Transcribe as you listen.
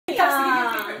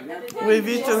We've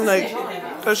eaten like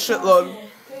a shitload.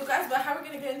 Guys, but how are we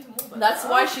gonna get into Mumbai? That's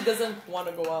why she doesn't want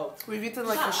to go out. We've eaten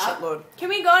like a shitload. Can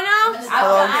we go now?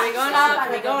 Hello? Can we go now?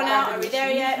 Can we go now? Are we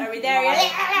there yet? Are we there yet?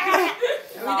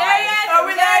 Are we there yet? Are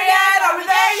we there yet? Are we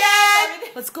there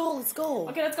yet? Let's go, let's go.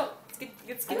 Okay, let's go.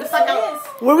 Let's get the fuck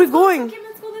out. Where are we going? Okay,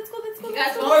 let's go. You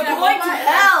guys, We're going to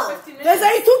hell. Guys,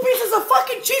 I ate 2 pieces of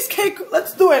fucking cheesecake.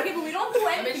 Let's do Okay, it. but we don't do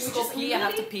anything. We Just go just pee, I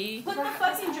have to literally pee. put the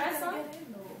fucking dress on.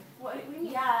 What do you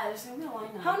mean? Yeah, there's no line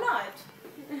now. How not?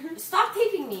 Stop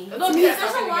taping me. Look, me if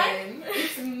that's there's a not gonna line,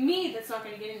 it's me that's not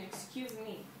gonna get in. Excuse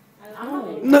me. I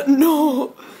don't No, know.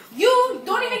 no. You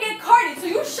don't even get carded, so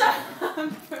you shut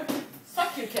up.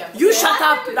 Fuck you, Kim. You shut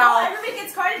up Oh, now. everybody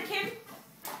gets carded, Kim.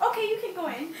 Okay, you can go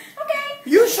in. Okay.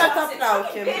 You shut up now,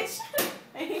 Fucking Kim. bitch.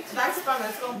 I hate you. That's fun.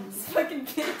 Let's go. Fucking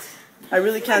bitch. I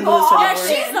really can't do this Yeah, anymore.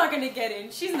 she's not gonna get in.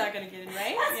 She's not gonna get in,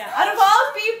 right? Yeah. Out of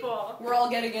all people. We're all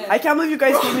getting in. I can't believe you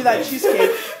guys gave me that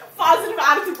cheesecake. Positive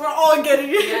attitude. We're all getting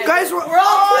in. Guys, we're all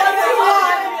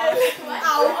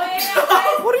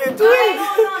Oh, What are you doing?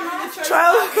 No,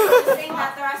 Child. saying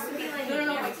that there has to be like.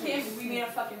 No, but Kim, we made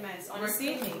a fucking mess.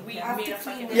 Honestly, we made a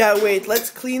fucking mess. Yeah, wait. Let's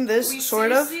clean this, We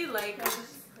sort of. seriously, like,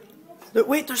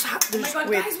 Wait, there's oh my god,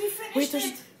 wait, guys, we finished wait,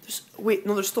 there's wait.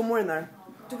 No, there's still more in there.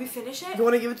 Do we finish it? You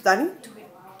want to give it to Danny? Do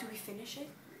we finish it?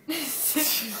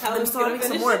 I'm still gonna make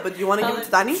some more, but do you want to give it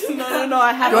to Danny? No,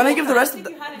 I have. You want to give the rest of I the?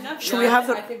 think you had enough. Should we have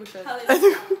the? I think we should. Helen, I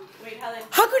think. wait, Helen.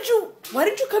 How could you? Why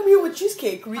did you come here with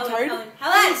cheesecake, retard? Helen.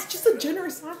 It's just a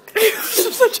generous act.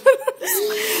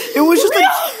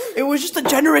 It was just a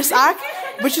generous act,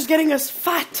 but she's getting us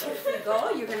fat.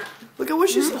 Go, you're gonna. Look at what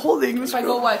she's holding. If I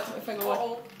go what? If I go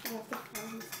what?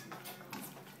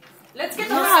 Let's get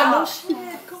the No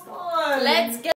shit. Come on. Let's get